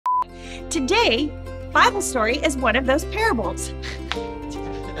Today, Bible story is one of those parables.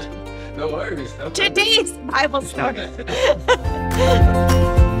 No worries. No worries. Today's Bible story.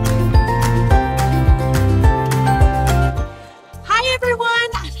 Hi, everyone.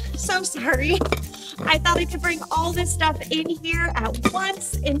 I'm so sorry. I thought I could bring all this stuff in here at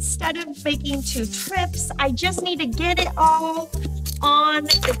once instead of making 2 trips. I just need to get it all on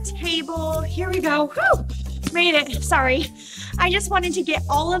the table. Here we go. Whew. Made it. Sorry. I just wanted to get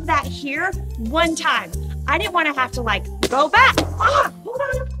all of that here one time. I didn't want to have to go back. Hold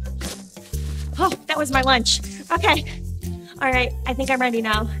on. Oh, that was my lunch. Okay. All right. I think I'm ready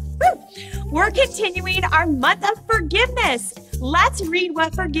now. Woo. We're continuing our month of forgiveness. Let's read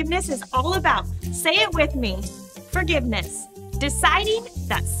what forgiveness is all about. Say it with me. Forgiveness. Deciding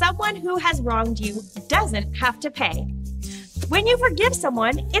that someone who has wronged you doesn't have to pay. When you forgive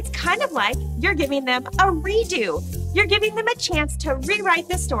someone, it's kind of like you're giving them a redo. You're giving them a chance to rewrite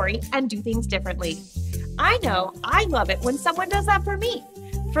the story and do things differently. I know I love it when someone does that for me.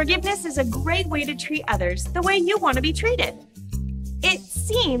 Forgiveness is a great way to treat others the way you want to be treated. It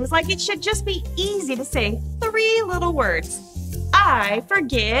seems like it should just be easy to say 3 little words. I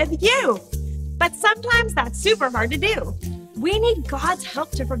forgive you. But sometimes that's super hard to do. We need God's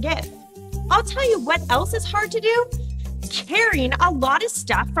help to forgive. I'll tell you what else is hard to do. Carrying a lot of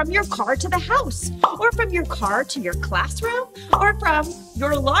stuff from your car to the house, or from your car to your classroom, or from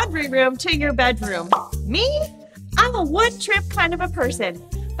your laundry room to your bedroom. Me? I'm a one-trip kind of a person,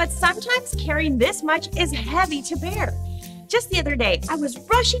 but sometimes carrying this much is heavy to bear. Just the other day, I was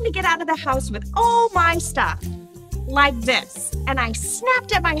rushing to get out of the house with all my stuff, like this, and I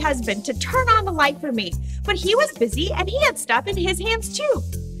snapped at my husband to turn on the light for me, but he was busy and he had stuff in his hands too.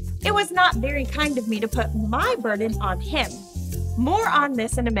 It was not very kind of me to put my burden on him. More on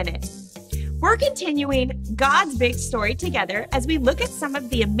this in a minute. We're continuing God's big story together as we look at some of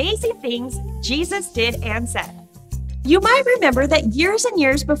the amazing things Jesus did and said. You might remember that years and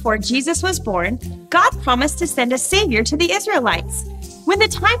years before Jesus was born, God promised to send a Savior to the Israelites. When the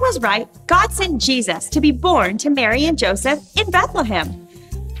time was right, God sent Jesus to be born to Mary and Joseph in Bethlehem.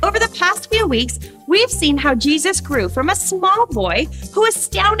 Over the past few weeks, we've seen how Jesus grew from a small boy who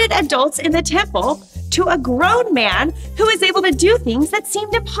astounded adults in the temple to a grown man who is able to do things that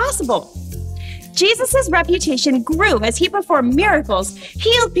seemed impossible. Jesus' reputation grew as he performed miracles,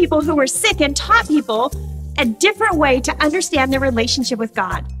 healed people who were sick, and taught people a different way to understand their relationship with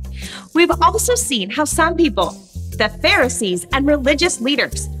God. We've also seen how some people, the Pharisees and religious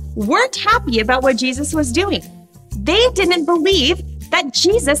leaders, weren't happy about what Jesus was doing. They didn't believe that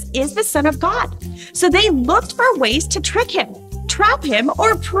Jesus is the Son of God. So they looked for ways to trick him, trap him,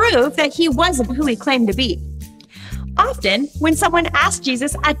 or prove that he wasn't who he claimed to be. Often, when someone asked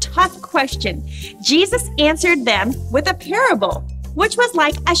Jesus a tough question, Jesus answered them with a parable, which was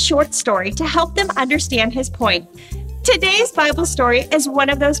like a short story to help them understand his point. Today's Bible story is one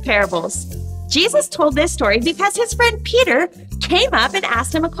of those parables. Jesus told this story because his friend Peter came up and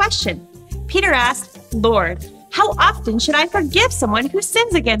asked him a question. Peter asked, "Lord, how often should I forgive someone who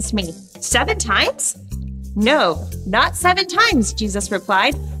sins against me? 7 times? No, not 7 times, Jesus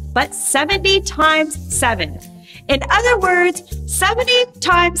replied, but 70 times 7. In other words, 70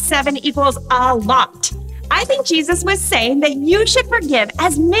 times 7 equals a lot. I think Jesus was saying that you should forgive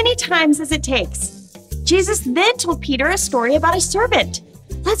as many times as it takes. Jesus then told Peter a story about a servant.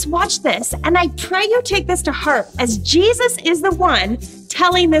 Let's watch this, and I pray you take this to heart as Jesus is the one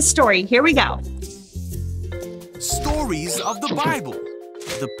telling this story. Here we go. Stories of the Bible.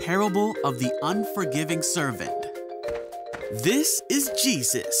 The parable of the unforgiving servant. This is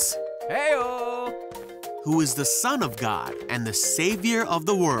Jesus, Hey-o! who is the Son of God and the Savior of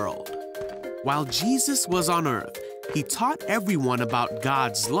the world. While Jesus was on earth, he taught everyone about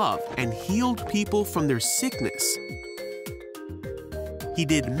God's love and healed people from their sickness. He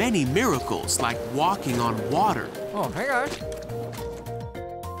did many miracles like walking on water. Oh, hey guys.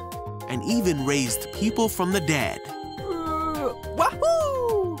 And even raised people from the dead.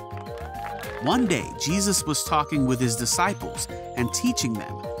 Wahoo! One day, Jesus was talking with his disciples and teaching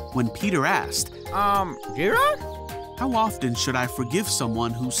them when Peter asked, Gira? "How often should I forgive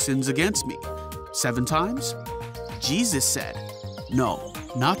someone who sins against me? 7 times?" Jesus said, "No,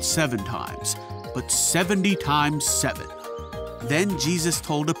 not 7 times, but 70 times 7. Then Jesus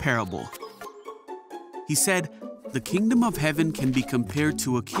told a parable. He said, "The kingdom of heaven can be compared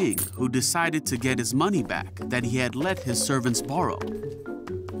to a king who decided to get his money back that he had let his servants borrow.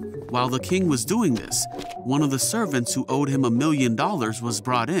 While the king was doing this, one of the servants who owed him $1 million was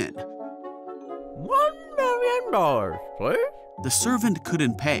brought in. $1 million, please? The servant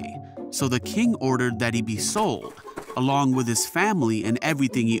couldn't pay, so the king ordered that he be sold, along with his family and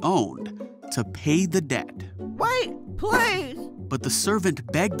everything he owned, to pay the debt. Wait, please. But the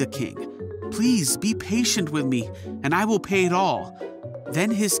servant begged the king, "Please be patient with me, and I will pay it all."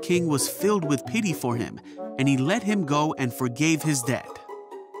 Then his king was filled with pity for him, and he let him go and forgave his debt.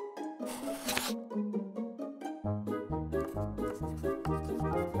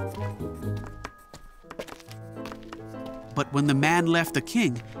 But when the man left the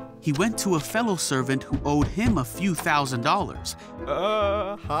king, he went to a fellow servant who owed him a few $1,000s.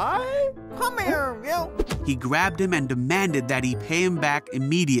 Hi? Come here, you. He grabbed him and demanded that he pay him back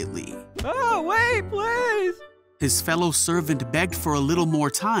immediately. Oh, wait, please. His fellow servant begged for a little more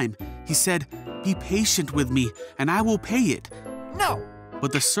time. He said, "Be patient with me, and I will pay it." No.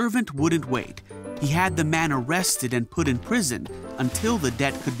 But the servant wouldn't wait. He had the man arrested and put in prison until the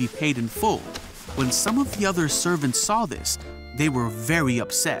debt could be paid in full. When some of the other servants saw this, they were very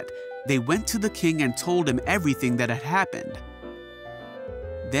upset. They went to the king and told him everything that had happened.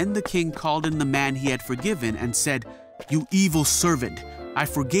 Then the king called in the man he had forgiven and said, "You evil servant, I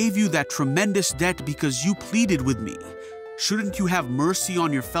forgave you that tremendous debt because you pleaded with me. Shouldn't you have mercy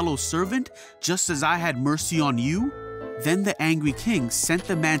on your fellow servant, just as I had mercy on you?" Then the angry king sent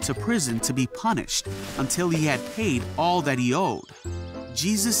the man to prison to be punished until he had paid all that he owed.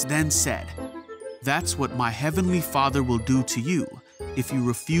 Jesus then said, "That's what my heavenly Father will do to you if you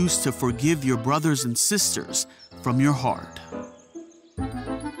refuse to forgive your brothers and sisters from your heart."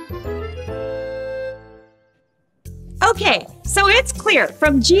 Okay, so it's clear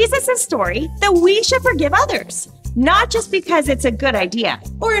from Jesus' story that we should forgive others, not just because it's a good idea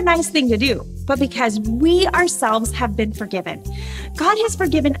or a nice thing to do, but because we ourselves have been forgiven. God has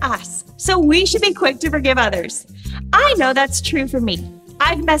forgiven us, so we should be quick to forgive others. I know that's true for me.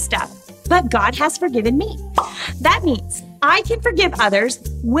 I've messed up, but God has forgiven me. That means I can forgive others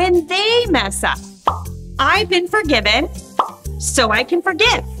when they mess up. I've been forgiven, so I can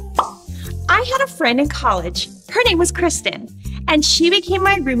forgive. I had a friend in college. Her name was Kristen, and she became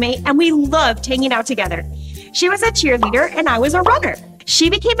my roommate, and we loved hanging out together. She was a cheerleader, and I was a runner. She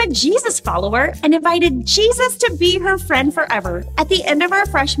became a Jesus follower and invited Jesus to be her friend forever at the end of our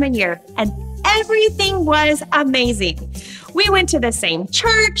freshman year, and everything was amazing. We went to the same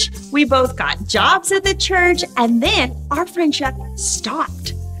church, we both got jobs at the church, and then our friendship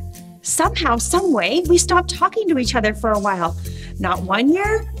stopped. Somehow, some way, we stopped talking to each other for a while. Not 1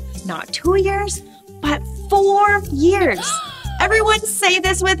 year, not 2 years, but 4 years. Everyone say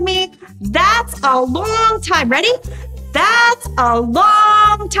this with me. That's a long time. Ready? That's a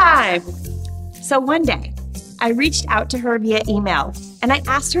long time. So one day, I reached out to her via email, and I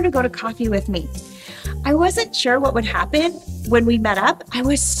asked her to go to coffee with me. I wasn't sure what would happen when we met up. I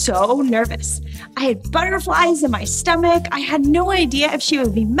was so nervous. I had butterflies in my stomach. I had no idea if she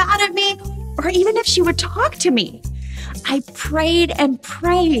would be mad at me or even if she would talk to me. I prayed and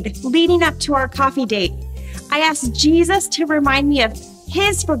prayed leading up to our coffee date. I asked Jesus to remind me of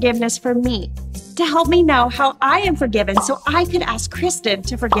his forgiveness for me, to help me know how I am forgiven so I could ask Kristen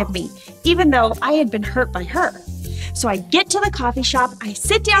to forgive me, even though I had been hurt by her. So I get to the coffee shop, I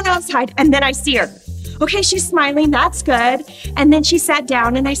sit down outside, and then I see her. Okay, she's smiling, that's good. And then she sat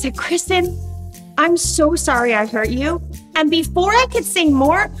down and I said, "Kristen, I'm so sorry I hurt you." And before I could say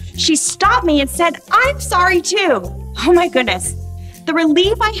more, she stopped me and said, "I'm sorry too." Oh my goodness. The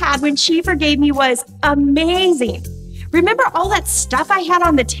relief I had when she forgave me was amazing. Remember all that stuff I had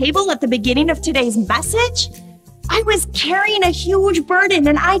on the table at the beginning of today's message? I was carrying a huge burden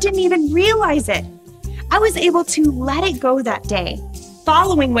and I didn't even realize it. I was able to let it go that day,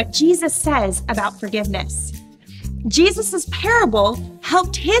 following what Jesus says about forgiveness. Jesus' parable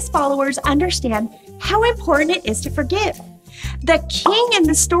helped his followers understand how important it is to forgive. The king in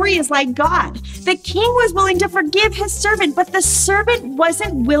the story is like God. The king was willing to forgive his servant, but the servant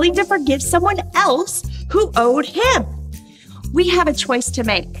wasn't willing to forgive someone else who owed him. We have a choice to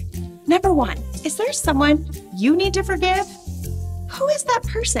make. Number one, is there someone you need to forgive? Who is that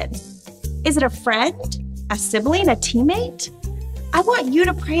person? Is it a friend, a sibling, a teammate? I want you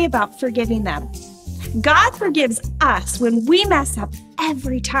to pray about forgiving them. God forgives us when we mess up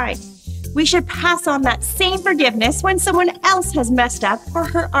every time. We should pass on that same forgiveness when someone else has messed up or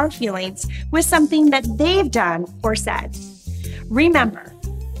hurt our feelings with something that they've done or said. Remember,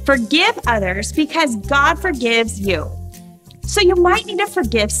 forgive others because God forgives you. So you might need to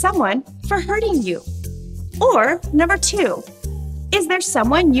forgive someone for hurting you. Or number two, is there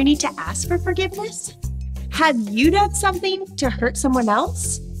someone you need to ask for forgiveness? Have you done something to hurt someone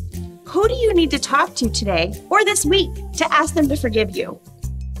else? Who do you need to talk to today or this week to ask them to forgive you?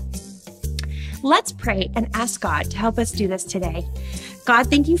 Let's pray and ask God to help us do this today.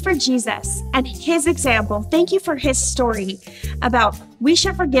 God, thank you for Jesus and his example. Thank you for his story about We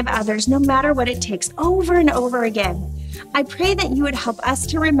should forgive others no matter what it takes, over and over again. I pray that you would help us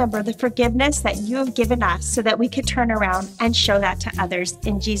to remember the forgiveness that you have given us so that we could turn around and show that to others.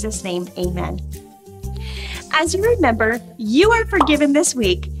 In Jesus' name, amen. As you remember, you are forgiven this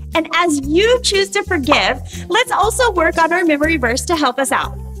week. And as you choose to forgive, let's also work on our memory verse to help us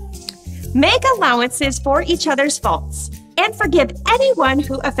out. Make allowances for each other's faults and forgive anyone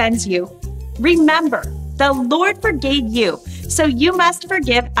who offends you. Remember, the Lord forgave you, so you must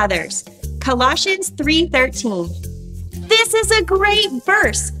forgive others. Colossians 3:13. This is a great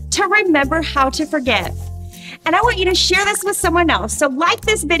verse to remember how to forgive. And I want you to share this with someone else. So like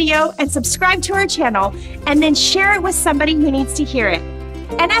this video and subscribe to our channel, and then share it with somebody who needs to hear it.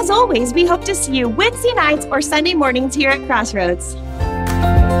 And as always, we hope to see you Wednesday nights or Sunday mornings here at Crossroads.